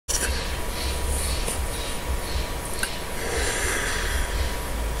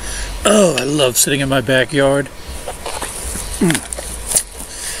Oh, I love sitting in my backyard.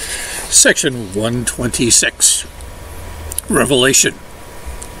 Section 126. Revelation.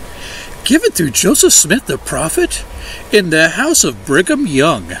 Given through Joseph Smith the prophet in the house of Brigham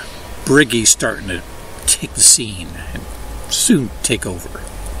Young. Briggy's starting to take the scene and soon take over.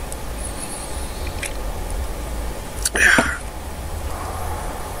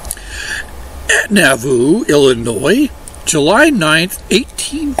 At Nauvoo, Illinois, July 9th,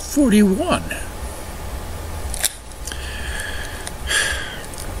 1841.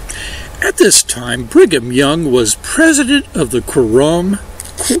 At this time, Brigham Young was president of the Quorum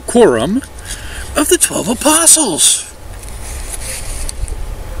of the 12 Apostles.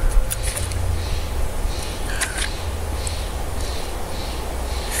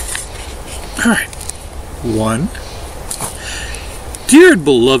 All right. 1. Dear and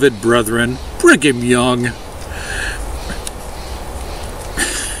beloved brethren, Brigham Young.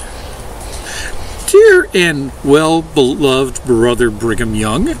 Dear and well-beloved brother Brigham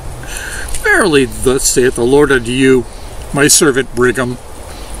Young, verily thus saith the Lord unto you, my servant Brigham,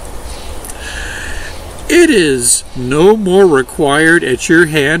 it is no more required at your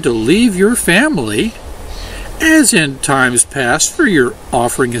hand to leave your family, as in times past, for your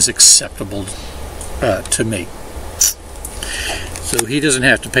offering is acceptable to me. So he doesn't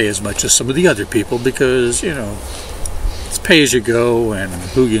have to pay as much as some of the other people because, you know, it's pay as you go and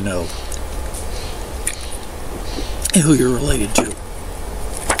who you know and who you're related to.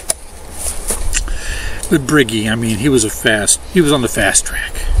 With Briggy, I mean, he was on the fast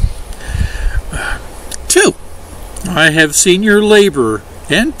track. 2. I have seen your labor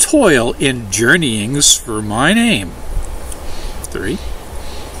and toil in journeyings for my name. 3.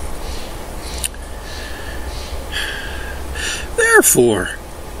 Therefore,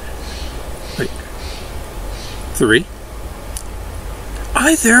 3.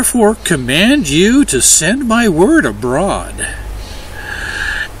 I therefore command you to send my word abroad,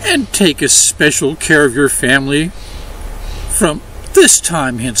 and take especial care of your family from this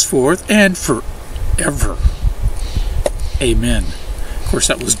time henceforth and forever. Amen. Of course,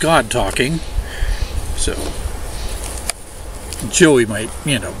 that was God talking, so Joey might,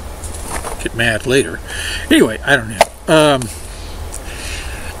 you know, get mad later. Anyway, I don't know.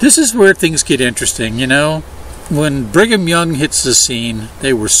 This is where things get interesting, you know. When Brigham Young hits the scene,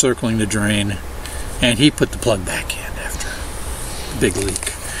 they were circling the drain, and he put the plug back in after the big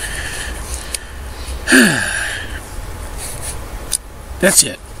leak. That's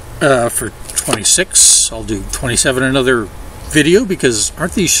it for 26. I'll do 27 another video because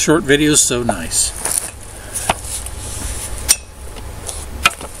aren't these short videos so nice?